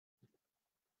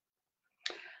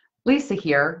Lisa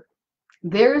here.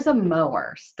 There's a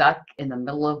mower stuck in the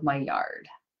middle of my yard.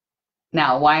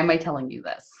 Now, why am I telling you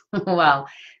this? Well,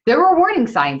 there were warning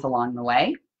signs along the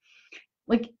way.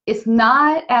 Like, it's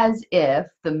not as if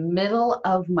the middle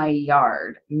of my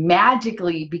yard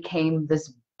magically became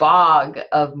this bog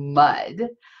of mud.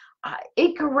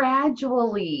 It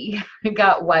gradually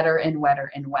got wetter and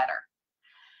wetter and wetter.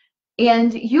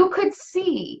 And you could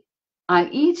see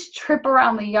on each trip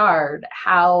around the yard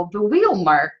how the wheel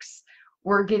marks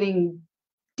were getting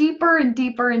deeper and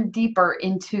deeper and deeper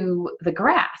into the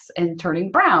grass and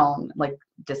turning brown, like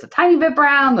just a tiny bit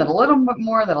brown, then a little bit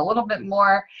more, then a little bit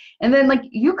more. And then like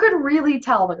you could really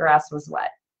tell the grass was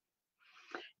wet.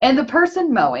 And the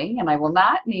person mowing, and I will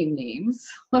not name names,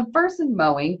 the person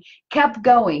mowing kept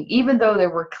going, even though there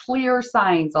were clear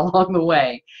signs along the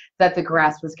way that the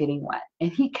grass was getting wet.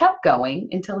 And he kept going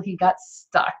until he got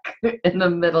stuck in the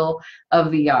middle of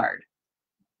the yard.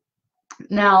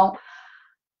 Now,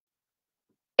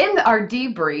 in our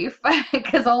debrief,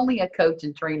 because only a coach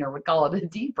and trainer would call it a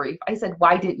debrief, I said,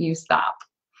 "Why didn't you stop?"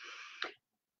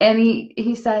 And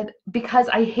he said, "Because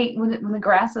I hate when the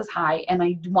grass is high and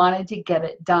I wanted to get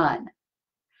it done."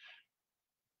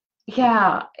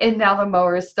 Yeah, and now the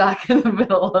mower is stuck in the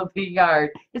middle of the yard.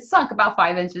 It's sunk about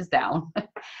 5 inches down.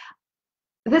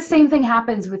 The same thing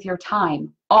happens with your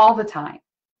time all the time,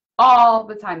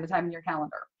 the time in your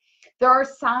calendar. There are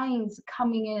signs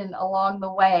coming in along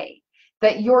the way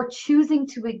that you're choosing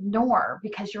to ignore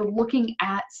because you're looking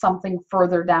at something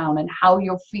further down and how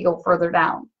you'll feel further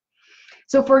down.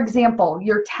 So for example,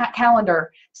 your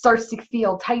calendar starts to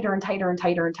feel tighter and tighter and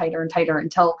tighter and tighter and tighter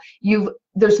until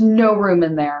there's no room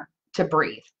in there to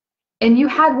breathe. And you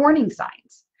had warning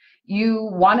signs. You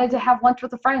wanted to have lunch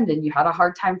with a friend and you had a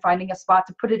hard time finding a spot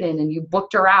to put it in and you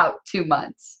booked her out 2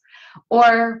 months.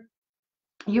 Or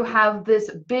you have this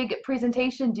big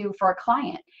presentation due for a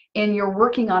client and you're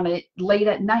working on it late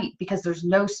at night because there's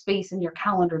no space in your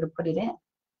calendar to put it in.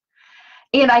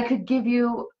 And I could give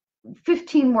you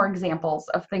 15 more examples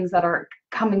of things that are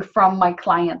coming from my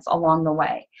clients along the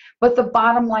way. But the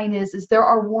bottom line is there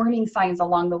are warning signs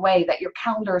along the way that your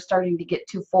calendar is starting to get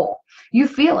too full. You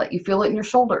feel it. You feel it in your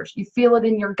shoulders. You feel it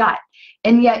in your gut.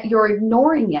 And yet you're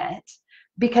ignoring it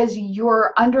because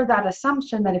you're under that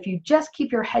assumption that if you just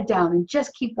keep your head down and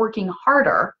just keep working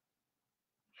harder,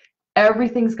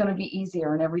 everything's going to be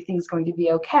easier and everything's going to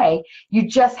be okay. You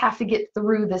just have to get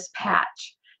through this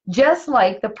patch. Just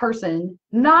like the person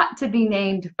not to be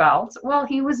named felt, well,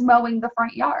 he was mowing the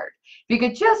front yard. If you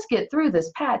could just get through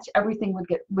this patch, everything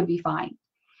would be fine.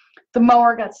 The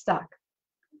mower got stuck.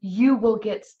 You will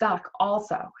get stuck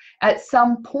also. At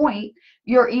some point,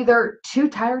 you're either too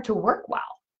tired to work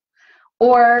well,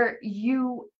 or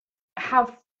you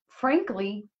have,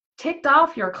 frankly, ticked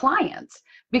off your clients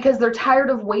because they're tired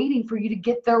of waiting for you to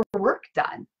get their work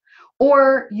done.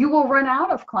 Or you will run out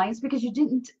of clients because you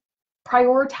didn't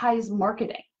prioritize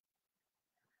marketing.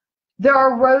 There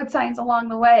are road signs along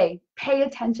the way. Pay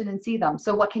attention and see them.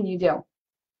 So what can you do?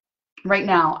 Right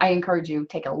now, I encourage you,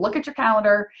 take a look at your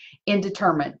calendar and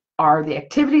determine, are the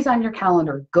activities on your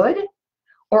calendar good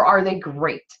or are they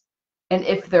great? And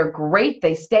if they're great,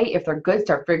 they stay. If they're good,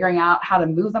 start figuring out how to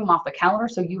move them off the calendar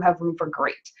so you have room for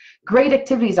great. Great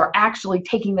activities are actually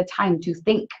taking the time to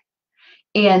think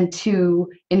and to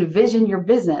envision your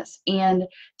business and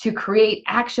to create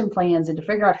action plans and to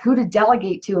figure out who to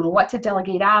delegate to and what to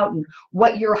delegate out and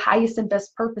what your highest and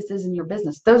best purpose is in your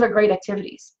business. Those are great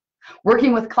activities.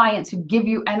 Working with clients who give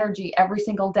you energy every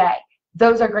single day.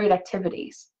 Those are great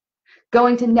activities.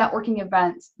 Going to networking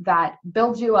events that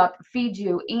build you up, feed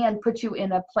you, and put you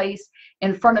in a place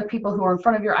in front of people who are in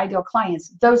front of your ideal clients.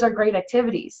 Those are great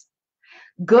activities.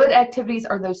 Good activities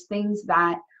are those things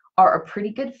that are a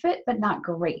pretty good fit, but not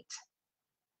great.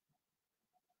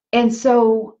 And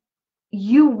so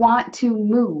you want to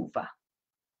move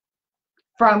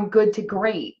from good to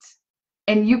great.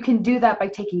 And you can do that by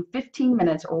taking 15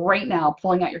 minutes right now,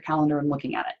 pulling out your calendar and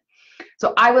looking at it.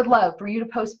 So I would love for you to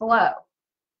post below.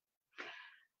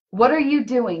 What are you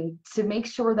doing to make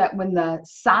sure that when the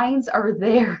signs are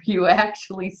there, you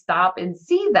actually stop and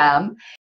see them